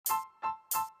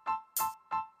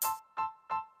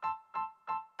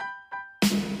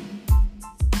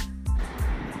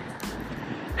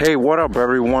Hey, what up,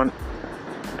 everyone?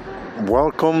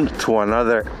 Welcome to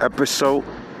another episode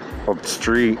of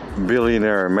Street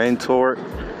Billionaire Mentor.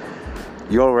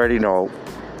 You already know,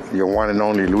 your one and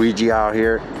only Luigi out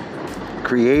here,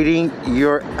 creating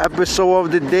your episode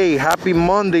of the day. Happy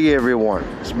Monday, everyone.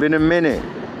 It's been a minute.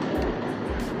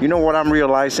 You know what I'm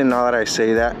realizing now that I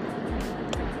say that?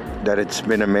 That it's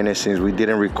been a minute since we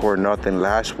didn't record nothing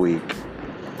last week.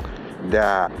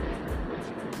 That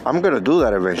I'm going to do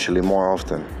that eventually more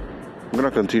often. I'm going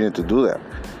to continue to do that.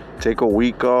 Take a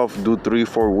week off, do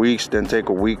 3-4 weeks, then take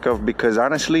a week off. Because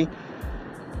honestly,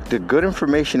 the good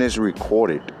information is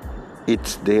recorded.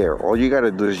 It's there. All you got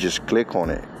to do is just click on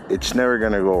it. It's never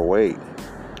going to go away.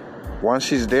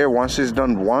 Once it's there, once it's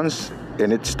done once,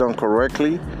 and it's done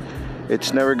correctly,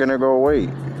 it's never going to go away.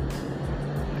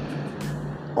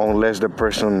 Unless the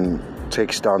person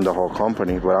takes down the whole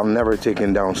company. But I'm never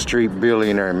taking down Street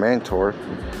Billionaire Mentor,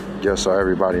 just so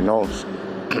everybody knows.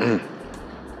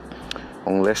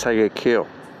 Unless I get killed.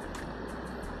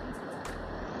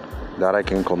 That I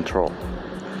can control.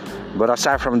 But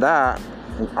aside from that,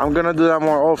 I'm going to do that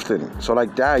more often. So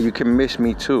like that, you can miss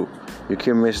me too. You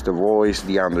can miss the voice,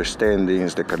 the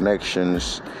understandings, the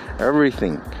connections,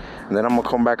 everything. And then I'm going to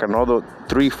come back another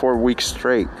 3-4 weeks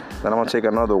straight. Then I'm going to take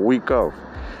another week off.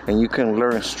 And you can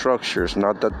learn structures,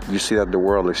 not that you see that the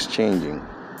world is changing.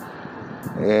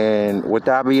 And with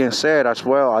that being said as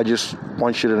well, I just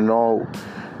want you to know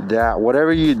that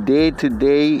whatever you did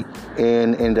today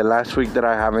and in the last week that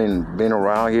I haven't been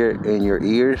around here in your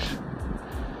ears,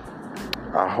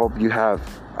 I hope you have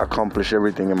accomplished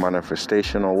everything in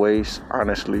manifestational ways.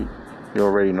 Honestly, you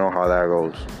already know how that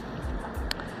goes.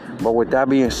 But with that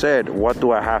being said, what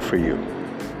do I have for you?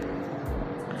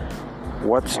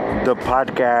 What's the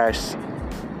podcast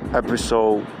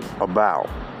episode about?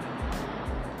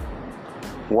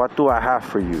 What do I have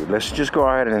for you? Let's just go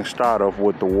ahead and start off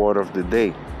with the word of the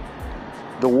day.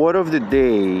 The word of the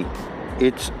day,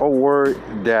 it's a word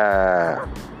that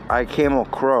I came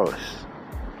across.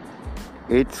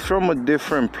 It's from a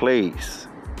different place,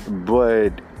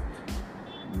 but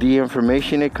the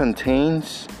information it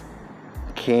contains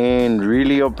can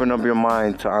really open up your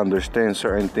mind to understand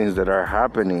certain things that are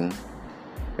happening.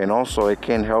 And also it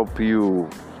can help you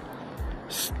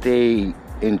stay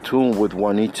in tune with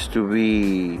what needs to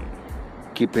be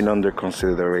keeping under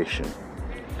consideration.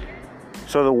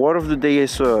 So the word of the day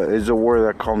is a word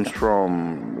that comes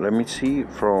from,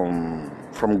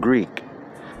 from Greek.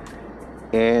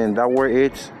 And that word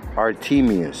is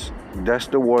Artimus. That's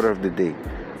the word of the day.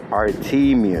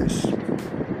 Artimus.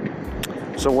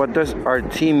 So what does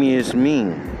Artimus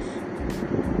mean?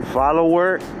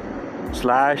 Follower /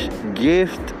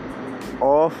 gift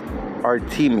of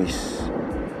Artemis,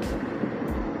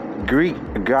 Greek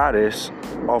goddess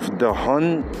of the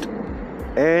hunt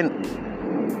and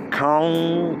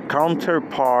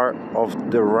counterpart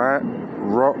of the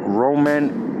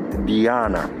Roman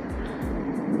Diana.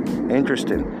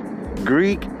 Interesting.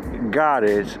 Greek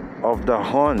goddess of the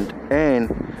hunt and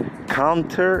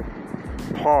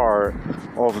counterpart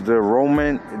of the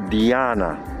Roman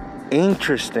Diana.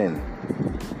 Interesting.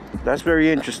 That's very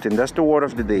interesting. That's the word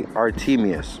of the day,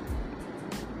 Artemis.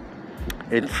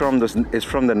 It's from the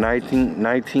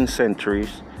 19th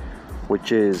centuries,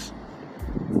 which is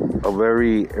a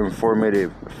very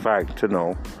informative fact to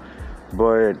know.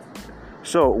 But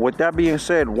so with that being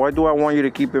said, why do I want you to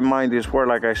keep in mind this word?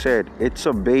 Like I said, it's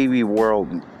a baby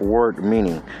word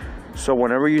meaning. So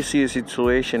whenever you see a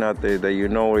situation out there that you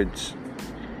know it's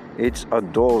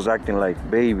adults acting like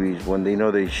babies when they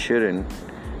know they shouldn't,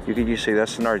 you could just say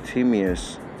that's an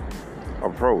Artemis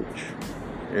approach,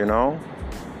 you know?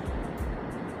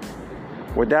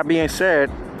 With that being said,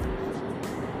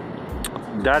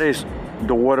 that is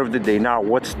the word of the day. Now,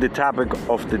 what's the topic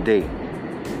of the day?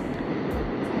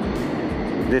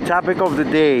 The topic of the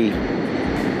day,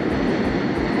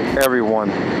 everyone,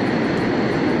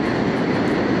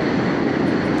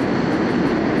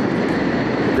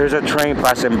 there's a train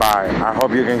passing by. I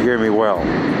hope you can hear me well.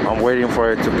 I'm waiting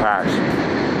for it to pass.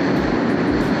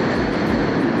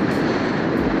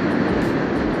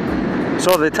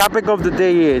 So the topic of the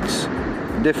day is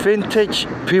the Fintech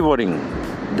pivoting.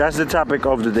 That's the topic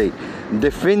of the day. The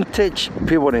Fintech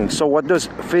pivoting. So what does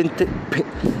Fintech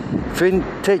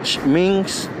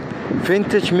means?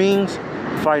 Fintech means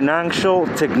financial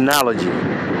technology.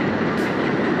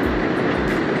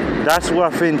 That's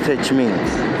what Fintech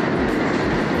means.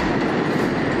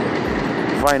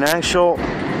 Financial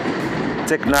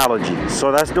technology.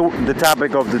 So that's the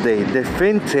topic of the day. The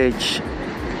Fintech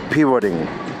pivoting.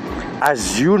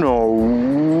 As you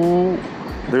know,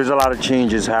 there's a lot of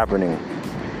changes happening.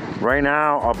 Right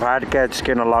now, a podcast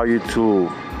can allow you to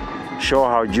show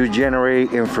how you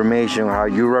generate information, how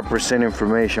you represent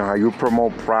information, how you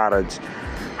promote products,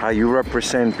 how you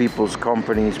represent people's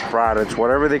companies, products,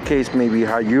 whatever the case may be,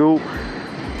 how you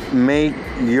make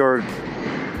your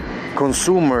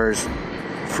consumers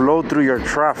flow through your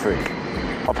traffic.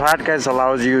 A podcast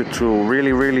allows you to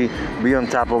really be on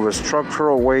top of a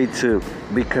structural way to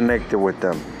be connected with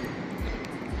them.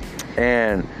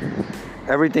 And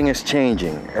everything is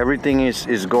changing. Everything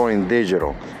is going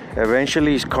digital.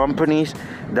 Eventually, companies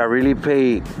that really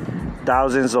pay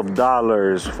thousands of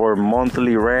dollars for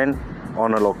monthly rent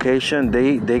on a location,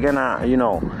 they're gonna,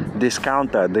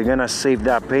 discount that. They're gonna save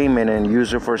that payment and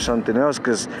use it for something else,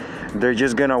 because they're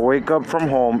just gonna wake up from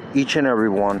home, each and every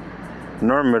one,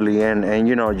 normally, and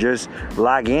just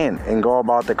log in and go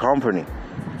about the company,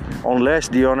 unless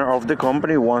the owner of the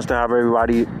company wants to have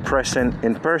everybody present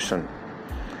in person.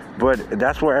 But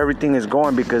that's where everything is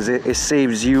going, because it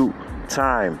saves you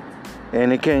time,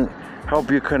 and it can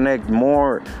help you connect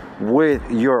more with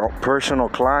your personal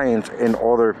clients and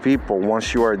other people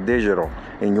once you are digital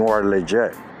and you are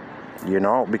legit,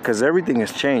 because everything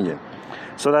is changing.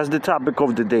 So that's the topic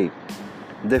of the day.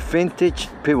 The fintech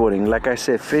pivoting. Like I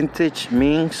said, fintech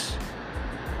means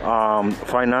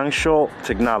financial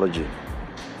technology.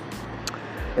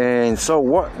 And so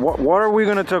what are we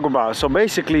going to talk about? So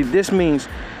basically, this means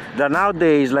that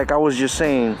nowadays, like I was just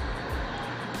saying,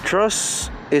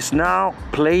 trust is now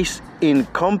placed in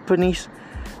companies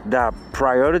that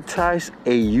prioritize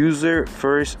a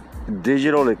user-first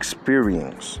digital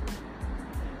experience.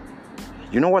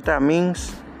 You know what that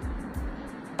means?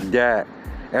 That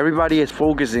everybody is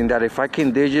focusing that if I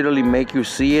can digitally make you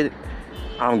see it,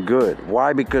 I'm good.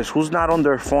 Why? Because who's not on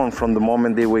their phone from the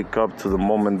moment they wake up to the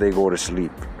moment they go to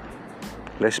sleep?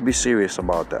 Let's be serious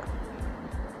about that.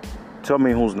 Tell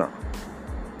me who's not.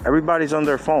 Everybody's on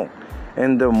their phone.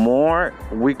 And the more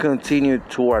we continue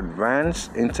to advance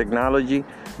in technology,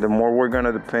 the more we're going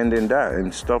to depend on that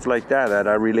and stuff like that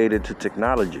are related to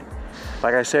technology.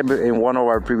 Like I said in one of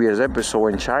our previous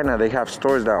episodes, in China, they have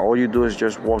stores that all you do is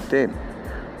just walk in.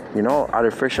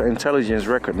 Artificial intelligence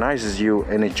recognizes you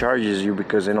and it charges you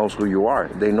because it knows who you are.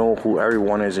 They know who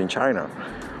everyone is in China,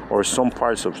 or some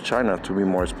parts of China to be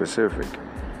more specific.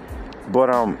 But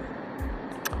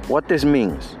what this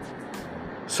means?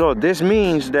 So this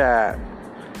means that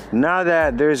now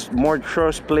that there's more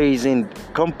trust placed in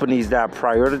companies that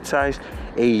prioritize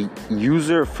a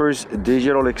user-first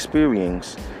digital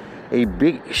experience, a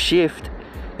big shift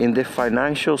in the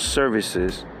financial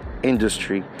services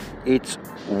industry, it's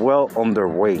well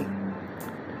underway,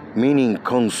 meaning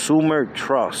consumer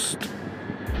trust.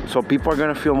 So people are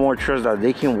going to feel more trust that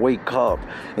they can wake up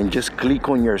and just click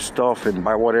on your stuff and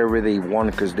buy whatever they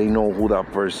want because they know who that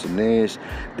person is.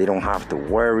 They don't have to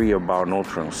worry about no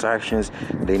transactions.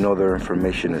 They know their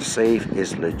information is safe,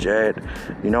 it's legit.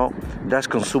 That's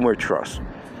consumer trust.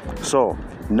 So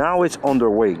now it's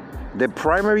underway. The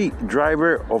primary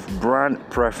driver of brand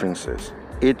preferences,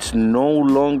 it's no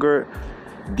longer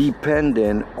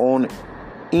dependent on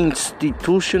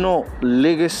institutional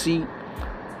legacy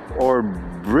or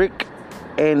brick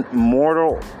and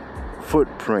mortar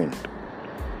footprint.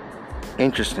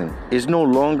 Interesting. It's no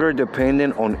longer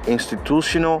dependent on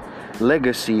institutional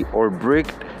legacy or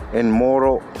brick and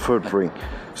mortar footprint.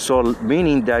 So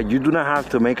meaning that you do not have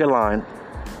to make a line.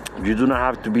 You do not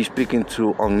have to be speaking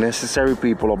to unnecessary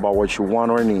people about what you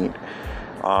want or need.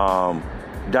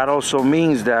 That also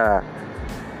means that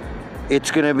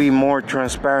it's going to be more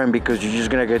transparent because you're just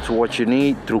going to get to what you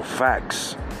need through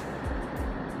facts.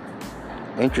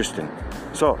 Interesting.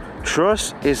 So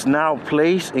trust is now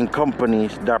placed in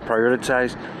companies that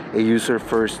prioritize a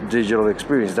user-first digital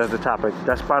experience. That's the topic.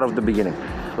 That's part of the beginning,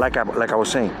 like I was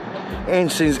saying.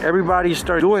 And since everybody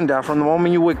starts doing that, from the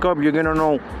moment you wake up, you're going to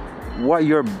know what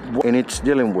and it's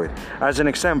dealing with. As an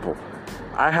example,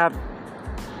 I have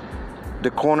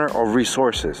the corner of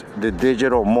resources, the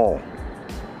digital mall.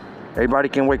 Everybody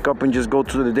can wake up and just go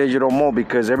to the digital mall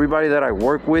because everybody that I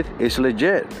work with is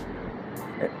legit.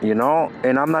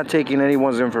 And I'm not taking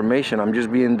anyone's information. I'm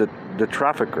just being the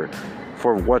trafficker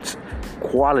for what's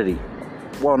quality.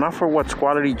 Well, not for what's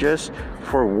quality, just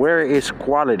for where is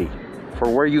quality, for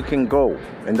where you can go.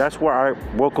 And that's what I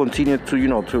will continue to,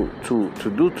 to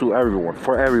do to everyone,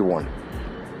 for everyone.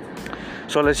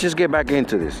 So let's just get back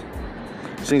into this.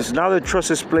 Since now the trust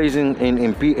is placed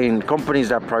in companies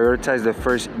that prioritize the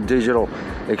first digital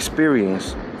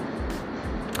experience,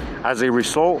 as a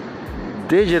result,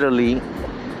 digitally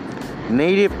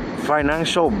native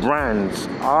financial brands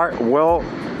are well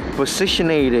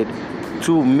positioned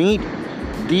to meet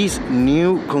these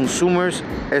new consumers'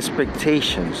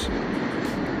 expectations.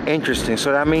 Interesting.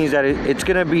 So that means that it's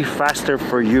going to be faster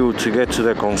for you to get to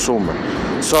the consumer.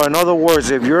 So in other words,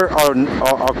 if you're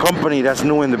a company that's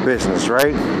new in the business,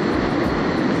 right?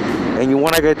 And you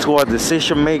want to get to a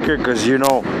decision maker because you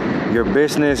know your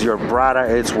business, your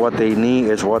product, it's what they need,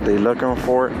 it's what they're looking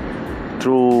for.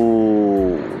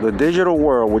 Through the digital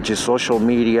world, which is social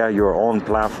media, your own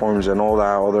platforms, and all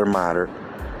that other matter,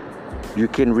 you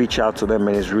can reach out to them,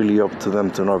 and it's really up to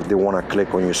them to know if they want to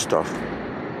click on your stuff.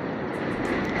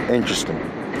 Interesting.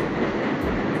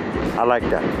 I like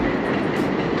that.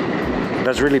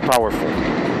 That's really powerful.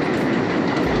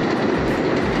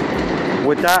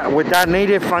 With that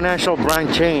native financial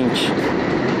brand change,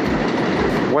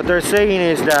 what they're saying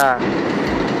is that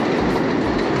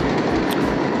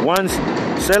once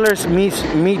sellers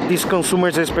meet these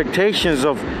consumers' expectations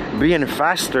of being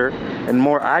faster and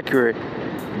more accurate,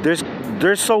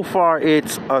 there's so far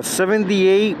it's a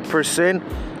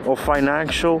 78% of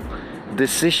financial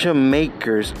decision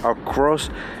makers across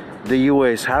the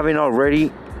US having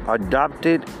already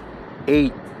adopted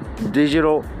a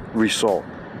digital result.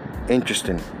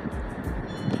 Interesting.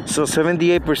 So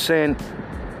 78%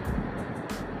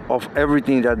 of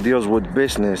everything that deals with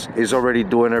business is already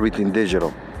doing everything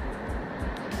digital.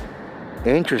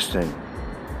 Interesting.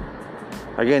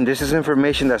 Again, this is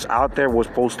information that's out there, was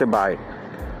posted by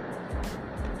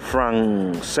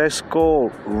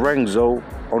Francesco Renzo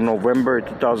on November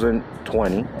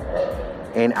 2020.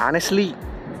 And honestly,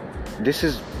 this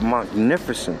is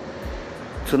magnificent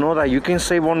to know that you can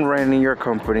save on rent in your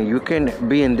company. You can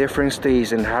be in different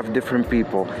states and have different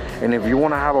people. And if you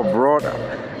want to have a broad,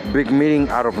 big meeting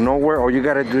out of nowhere, all you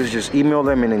got to do is just email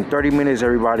them, and in 30 minutes,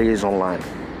 everybody is online.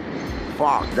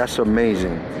 Fuck, that's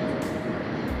amazing.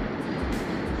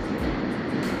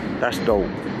 That's dope.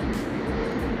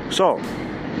 So,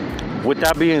 with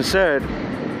that being said,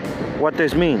 what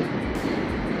this means?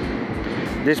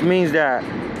 This means that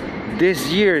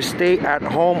this year's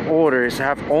stay-at-home orders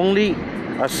have only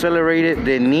accelerated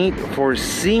the need for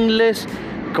seamless,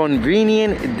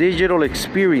 convenient digital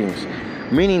experience,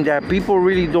 meaning that people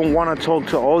really don't want to talk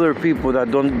to other people that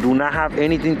do not have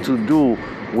anything to do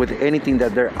with anything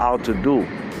that they're out to do.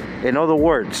 In other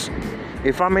words,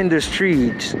 if I'm in the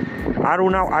streets, I do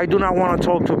not want to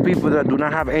talk to people that do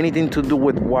not have anything to do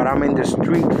with what I'm in the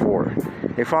street for.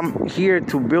 If I'm here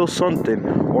to build something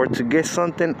or to get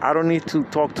something, I don't need to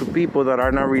talk to people that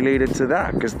are not related to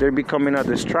that, because they're becoming a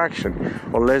distraction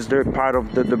unless they're part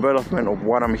of the development of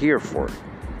what I'm here for.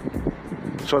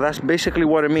 So that's basically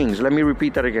what it means. Let me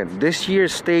repeat that again. This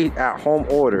year's stay-at-home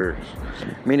orders,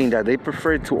 meaning that they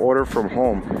prefer to order from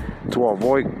home to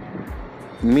avoid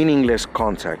meaningless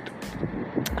contact.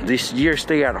 This year's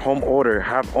stay-at-home order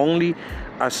have only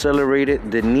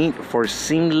accelerated the need for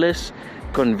seamless,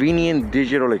 convenient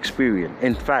digital experience.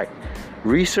 In fact,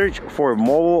 research for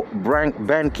mobile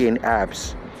banking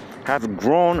apps have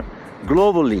grown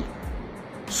globally.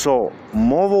 So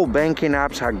mobile banking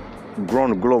apps have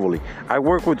grown globally. I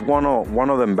work with one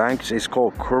of them banks. It's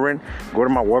called Current. Go to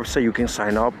my website, you can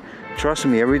sign up. Trust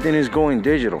me, everything is going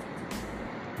digital.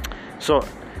 So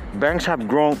banks have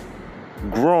grown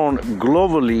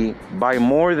globally by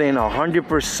more than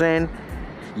 100%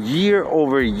 year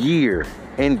over year,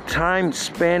 and time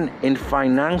spent in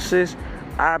finances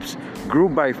apps grew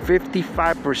by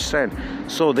 55%.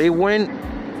 So they went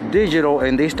digital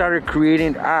and they started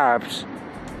creating apps,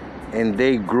 and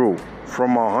they grew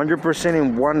from 100%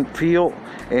 in one field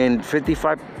and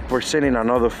 55% in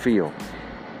another field.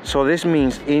 So this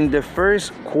means in the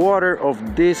first quarter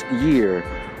of this year,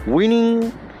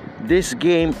 winning this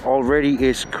game already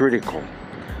is critical.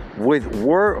 With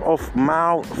word of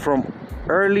mouth from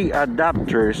early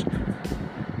adopters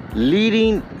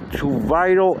leading to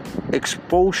vital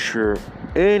exposure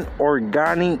and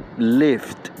organic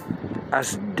lift,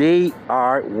 as they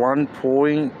are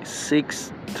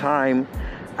 1.6 times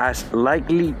as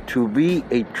likely to be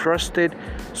a trusted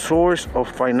source of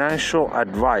financial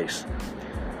advice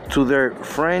to their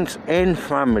friends and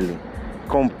family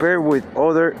compared with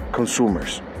other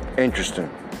consumers. Interesting.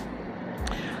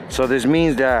 So this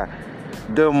means that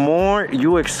the more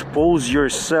you expose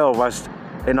yourself as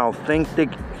an authentic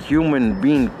human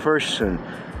being person,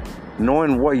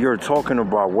 knowing what you're talking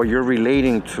about, what you're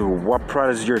relating to, what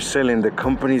products you're selling, the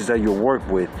companies that you work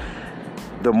with,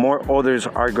 the more others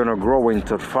are going to grow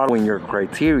into following your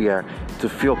criteria to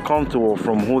feel comfortable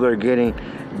from who they're getting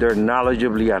their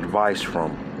knowledgeably advice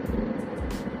from.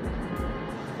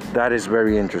 That is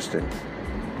very interesting.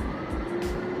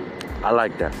 I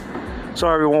like that. So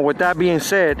everyone, with that being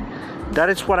said, that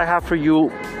is what I have for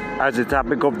you as the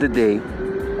topic of the day.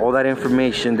 All that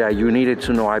information that you needed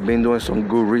to know. I've been doing some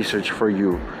good research for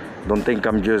you Don't think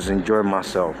I'm just enjoying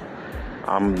myself.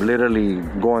 I'm literally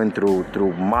going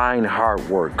through mind hard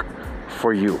work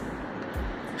for you.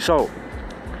 So,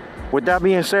 with that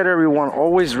being said, everyone,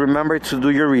 always remember to do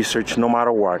your research no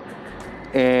matter what.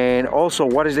 And also,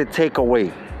 what is the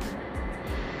takeaway?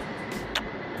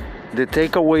 The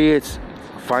takeaway is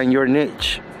find your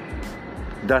niche.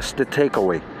 That's the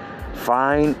takeaway.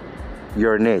 Find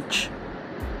your niche.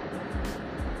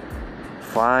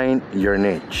 Find your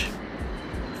niche.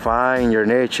 Find your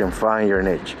niche and find your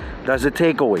niche. That's the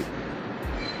takeaway.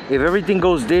 If everything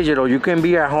goes digital, you can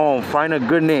be at home, find a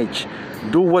good niche,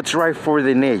 do what's right for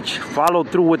the niche, follow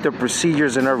through with the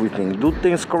procedures and everything, do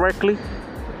things correctly,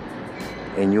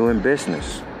 and you're in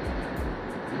business.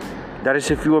 That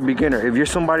is if you're a beginner. If you're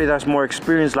somebody that's more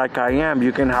experienced like I am,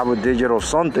 you can have a digital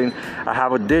something. I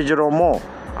have a digital mall.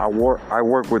 I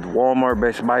work with Walmart,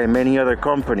 Best Buy, and many other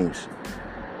companies.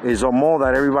 It's a mall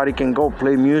that everybody can go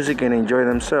play music and enjoy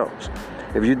themselves.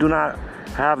 If you do not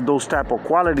have those type of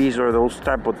qualities or those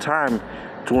type of time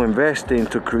to invest in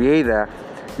to create that,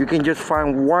 you can just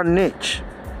find one niche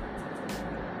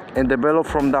and develop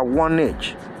from that one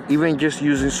niche, even just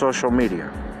using social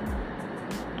media.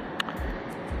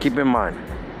 Keep in mind,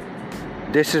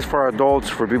 this is for adults,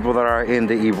 for people that are in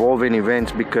the evolving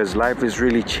events, because life is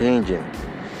really changing.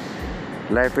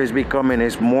 Life is becoming,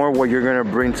 it's more what you're going to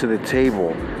bring to the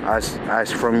table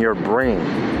as from your brain.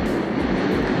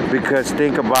 Because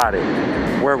think about it,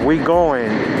 where we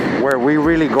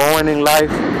really going in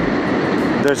life,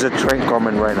 there's a train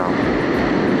coming right now.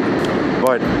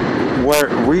 But where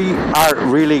we are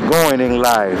really going in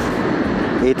life,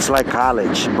 it's like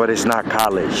college, but it's not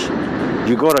college.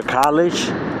 You go to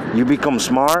college, you become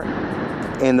smart,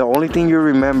 and the only thing you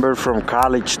remember from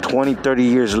college 20, 30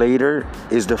 years later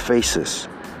is the faces.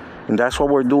 And that's what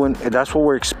we're doing, that's what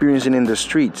we're experiencing in the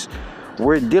streets.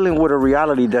 We're dealing with a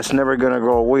reality that's never going to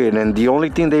go away. And the only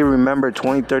thing they remember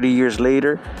 20, 30 years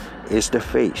later is the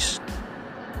face.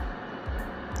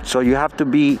 So you have to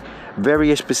be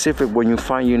very specific when you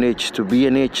find your niche, to be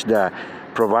a niche that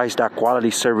provides that quality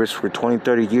service for 20,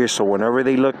 30 years. So whenever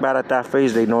they look back at that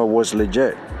face, they know it was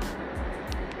legit.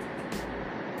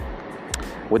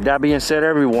 With that being said,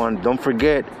 everyone, don't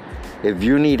forget, if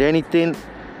you need anything,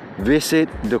 visit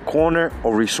the corner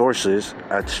of resources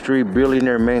at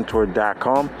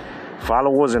streetbillionairementor.com.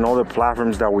 Follow us on all the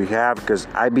platforms that we have, because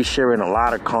I be sharing a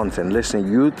lot of content. Listen,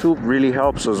 YouTube really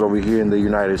helps us over here in the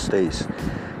United States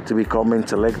to become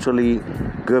intellectually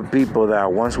good people,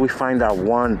 that once we find that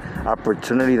one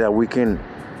opportunity that we can,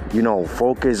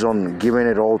 focus on giving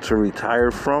it all to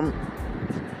retire from,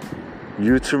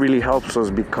 YouTube really helps us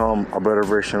become a better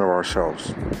version of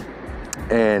ourselves.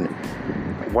 And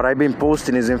what I've been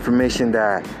posting is information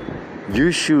that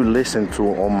you should listen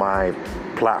to on my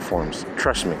platforms.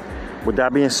 Trust me. With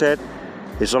that being said,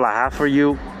 it's all I have for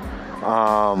you.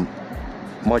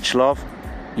 Much love.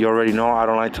 You already know I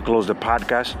don't like to close the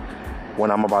podcast when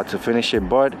I'm about to finish it,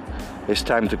 but it's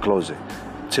time to close it.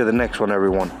 Till the next one,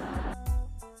 everyone.